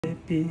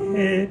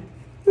해피라이프.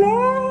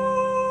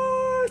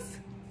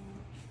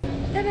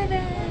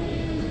 따라란.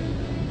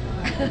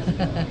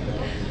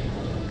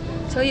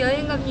 저희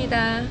여행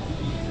갑니다.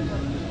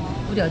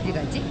 우리 어디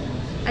가지?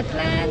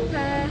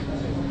 아틀란타.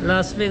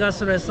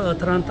 라스베가스로 해서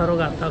아틀란타로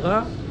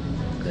갔다가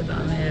그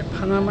다음에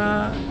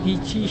파나마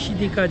비치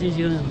시티까지,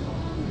 지금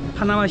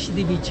파나마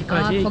시티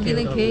비치까지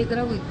거기는 계획을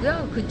하고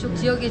있고요. 그쪽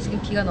지역에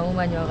지금 비가 너무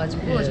많이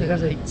와가지고 저희가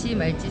갈지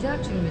말지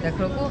생각 중입니다.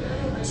 그리고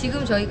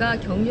지금 저희가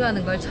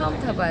경유하는 걸 처음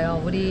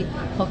타봐요. 우리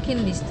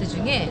버킷리스트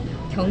중에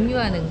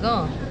경유하는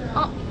거,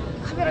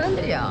 카메라가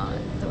흔들려.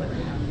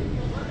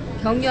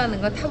 경유하는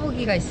거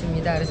타보기가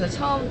있습니다. 그래서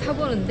처음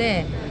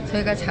타보는데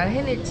저희가 잘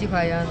해낼지,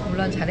 과연,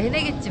 물론 잘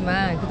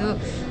해내겠지만 그래도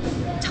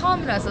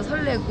처음이라서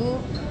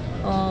설레고,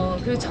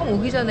 그리고 처음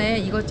오기 전에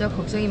이것저것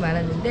걱정이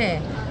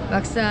많았는데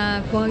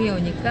막상 공항에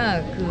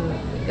오니까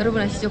여러분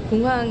아시죠?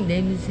 공항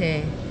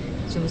냄새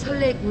좀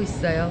설레고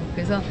있어요.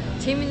 그래서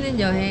재밌는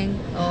여행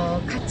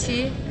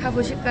같이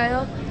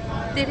가보실까요?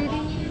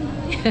 띠리리.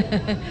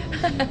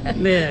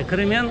 네,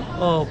 그러면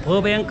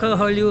버뱅크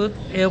헐리우드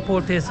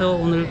에어포트에서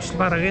오늘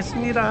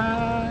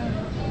출발하겠습니다.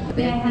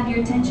 May I have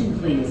your attention,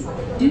 please?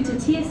 Due to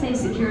TSA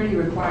security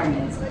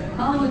requirements,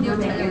 Hollywood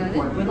Burbank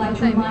Airport would like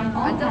to remind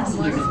all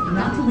passengers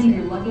not to leave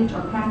your luggage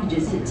or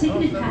packages to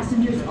ticketed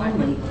passengers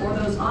only or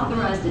those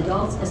authorized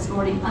adults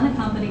escorting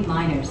unaccompanied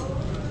minors.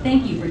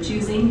 Thank you for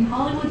choosing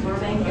Hollywood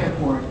Burbank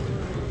Airport.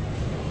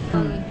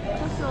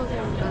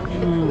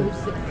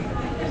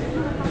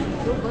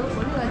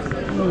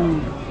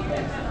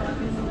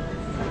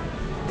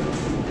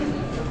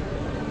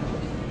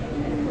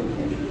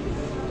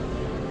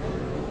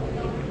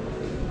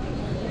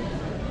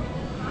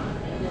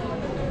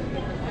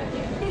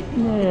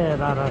 네,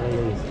 나라가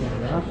여기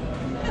있습니다.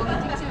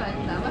 찍지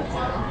말고 나만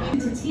찍어.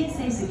 To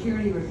TSA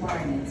security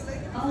requirements,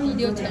 Hollywood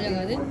비디오 Burbank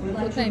촬영하는 Airport would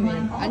like to 보타이맨.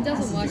 remind all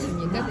앉아서 뭐 passengers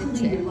하십니까, not to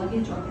leave 대체? your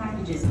luggage or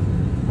packages.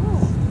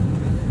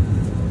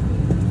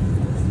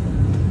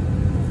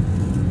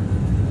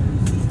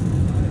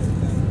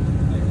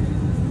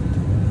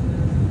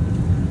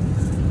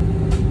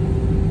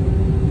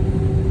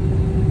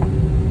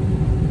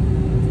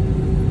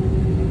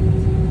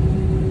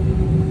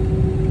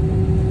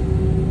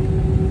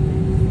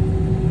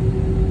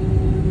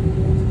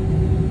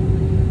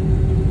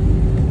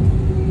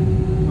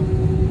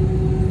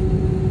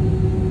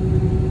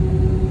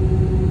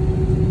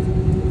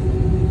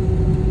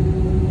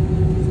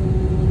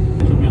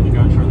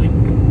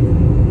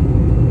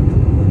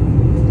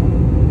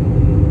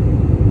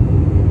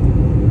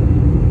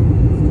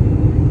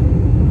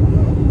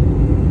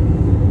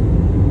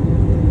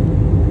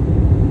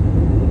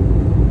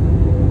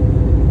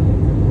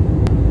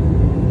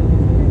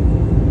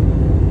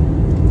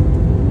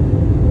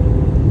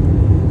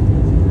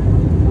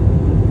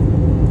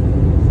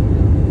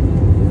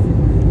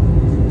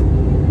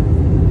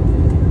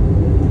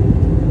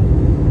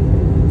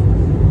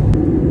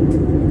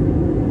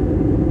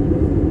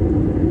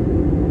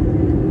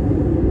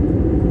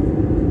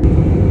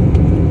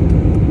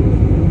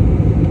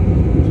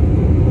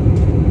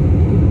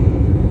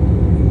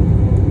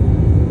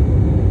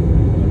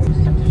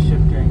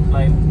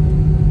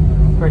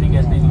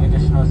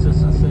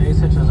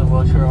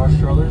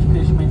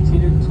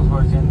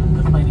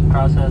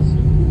 process.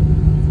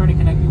 For any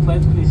connecting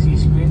flights, please see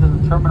screens at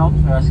the terminal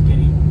or ask gate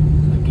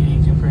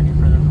agent for any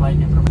further flight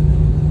information.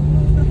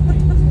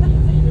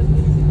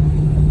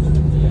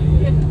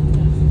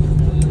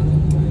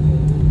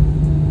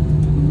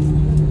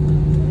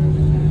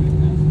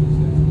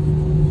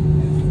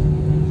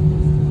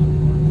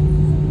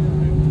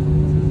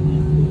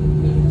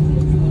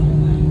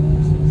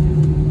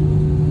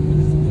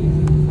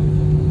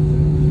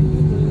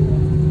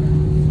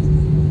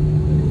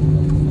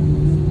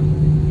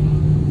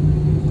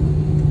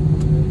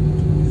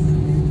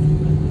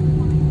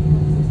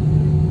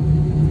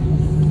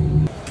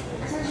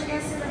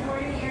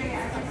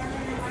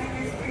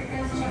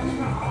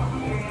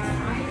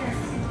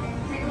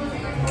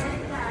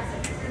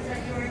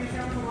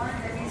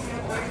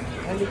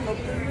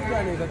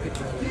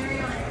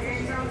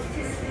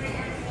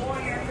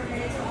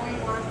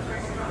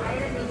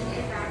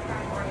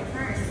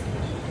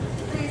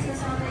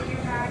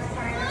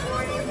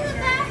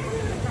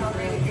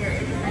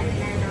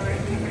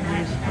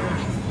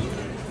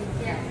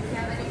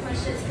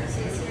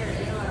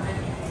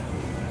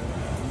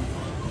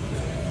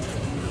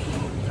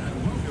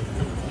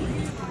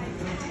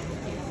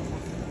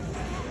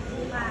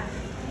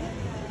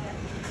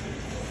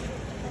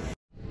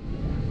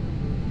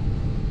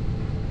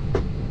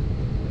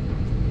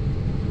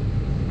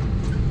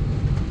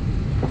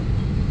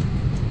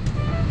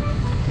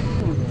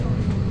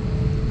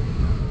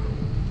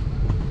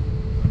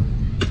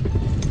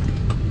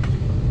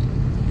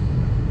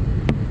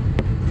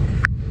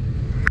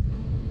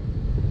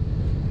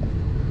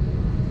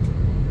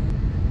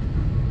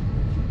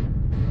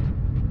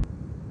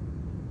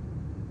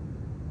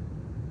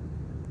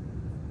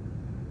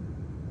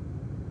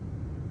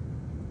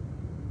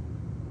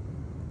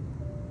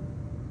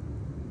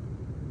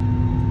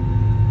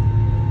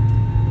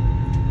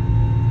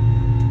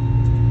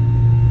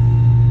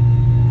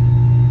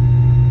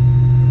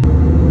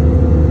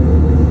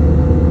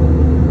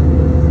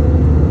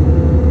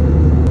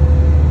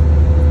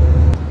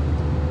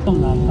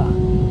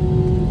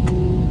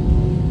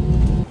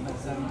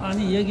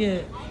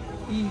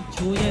 이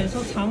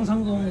주에서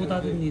상상도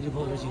못하던 일이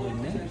벌어지고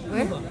있네.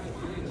 왜?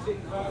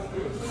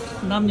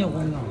 남녀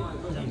공용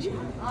화장실.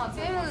 아,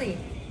 패밀리.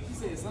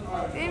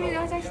 패밀리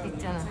화장실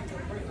있잖아.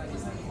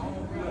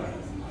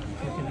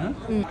 그렇게는?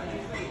 응.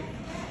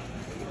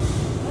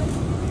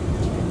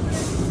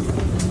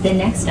 The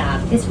next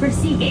stop is for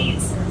C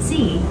gates.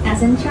 C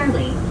as in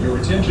Charlie. Your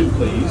attention,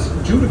 please.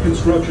 Due to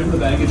construction, the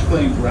baggage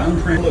claim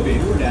ground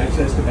elevator and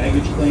access to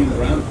baggage claim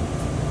ground.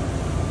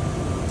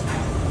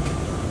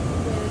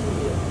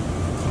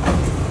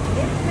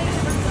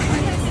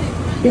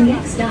 The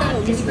next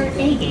stop is for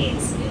A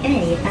gates.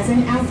 A as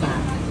in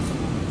Alpha.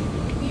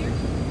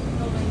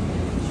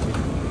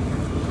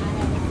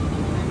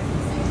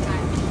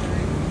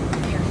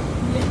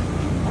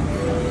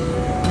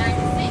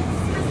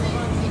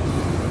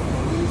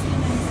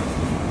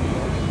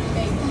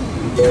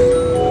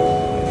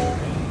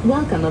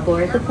 Welcome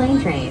aboard the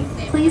plane train.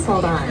 Please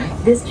hold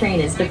on. This train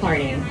is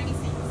departing.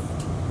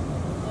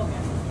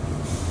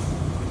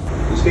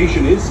 The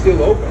station is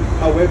still open.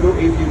 However,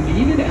 if you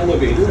need an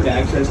elevator and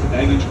access to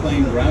baggage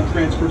claim ground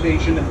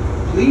transportation,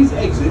 please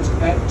exit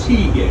at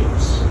T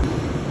gates.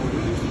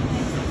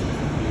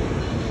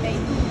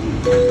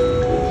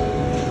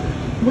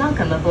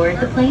 Welcome aboard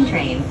the plane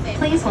train.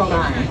 Please hold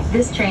on.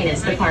 This train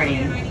is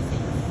departing.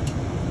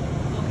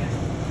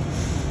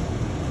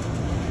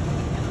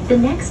 The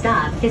next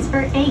stop is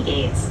for A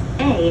gates.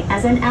 A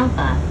as in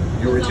Alpha.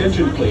 Your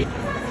attention, please.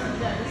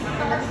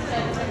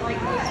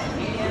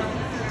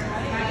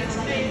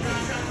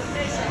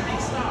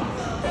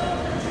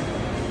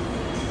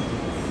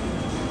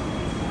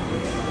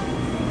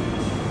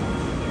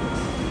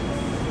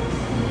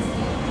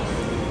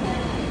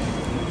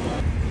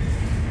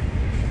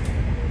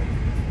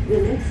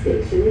 The next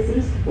station is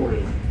East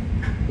Point.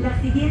 La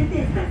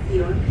siguiente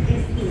estación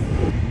es East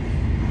Point.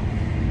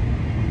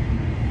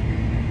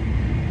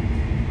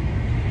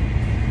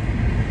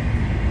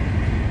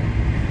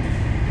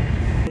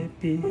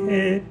 Happy,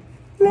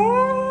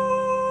 happy,